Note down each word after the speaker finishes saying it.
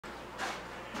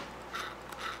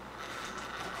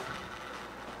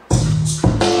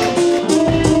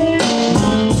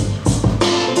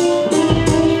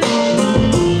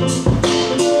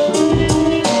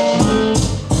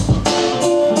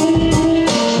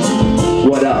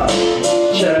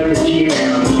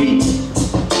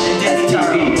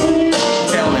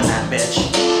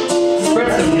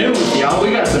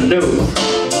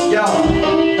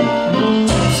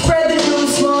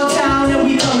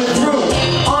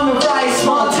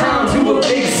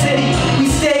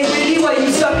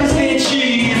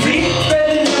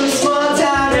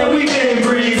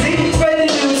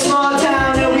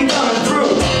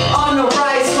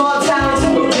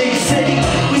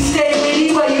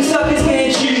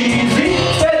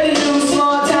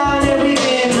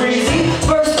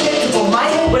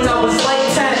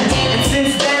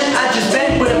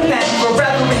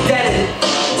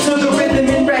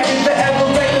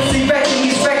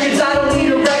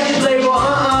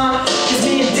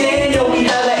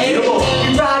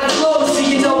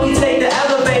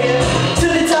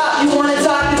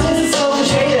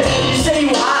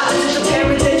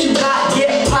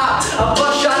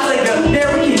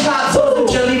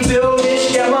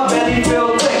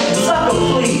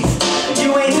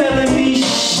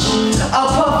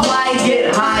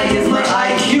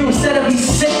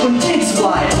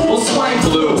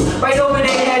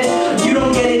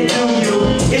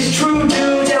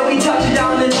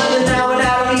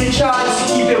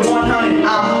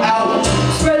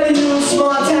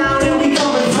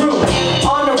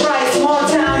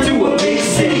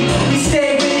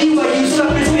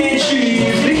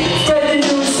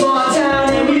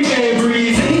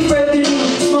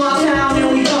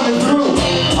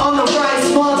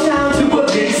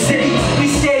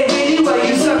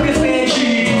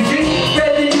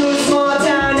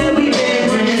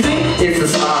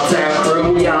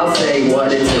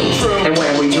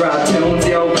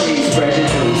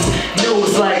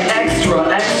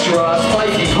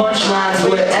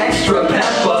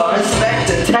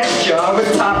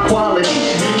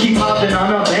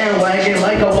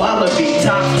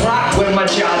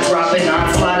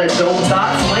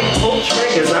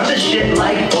cause I'm the shit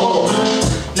like bull.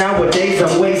 Nowadays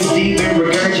I'm waist deep in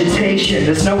regurgitation.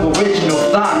 There's no original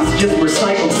thoughts, just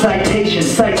recycled citations.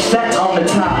 Sight set on the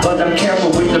top, but I'm careful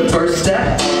with the first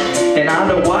step. And I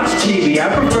don't watch TV,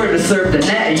 I prefer to surf the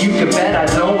net. And you can bet I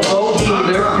don't vote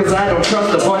either, cause I don't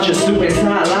trust a bunch of students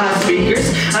high live speakers.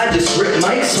 I just rip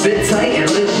mics, spit tight, and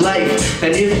live life.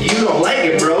 And if you don't like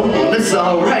it, bro, well, it's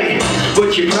alright.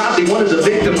 But you're probably one of the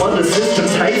victim of the system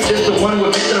types, just the one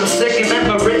with it I'm sick and that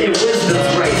my written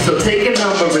wisdom's right. So take a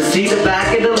number and see the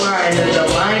back of the line, and the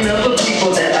line of the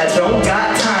people that I don't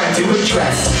got time to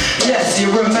address. Yes,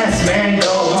 you're a mess, man,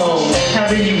 go home.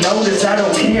 Haven't you noticed I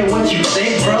don't care what you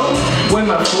think, bro? When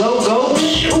my flow goes,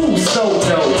 ooh, so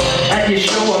dope. At your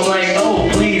show I'm like, oh,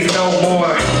 please no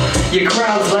more. Your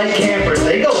crowd's like campers,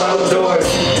 they go outdoors,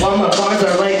 while my bars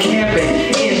are like camping,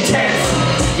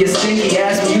 intense. Your stinky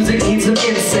ass music needs some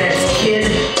incense, kid.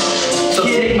 So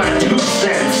take my 2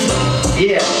 cents.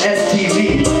 Yeah,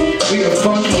 STV, we the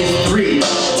funkiest 3.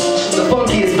 The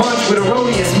funkiest bunch with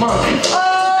Erroneous monk.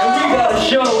 And we got a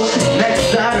show next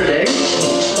Saturday.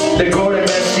 The Gordon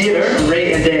Best Theater,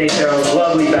 Ray and Danny Taro's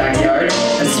lovely backyard.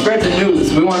 And spread the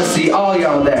news, we want to see all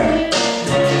y'all there.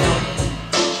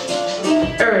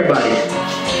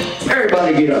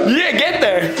 Everybody get up. Yeah, get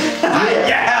there.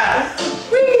 Yeah.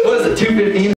 What is it, 2:15?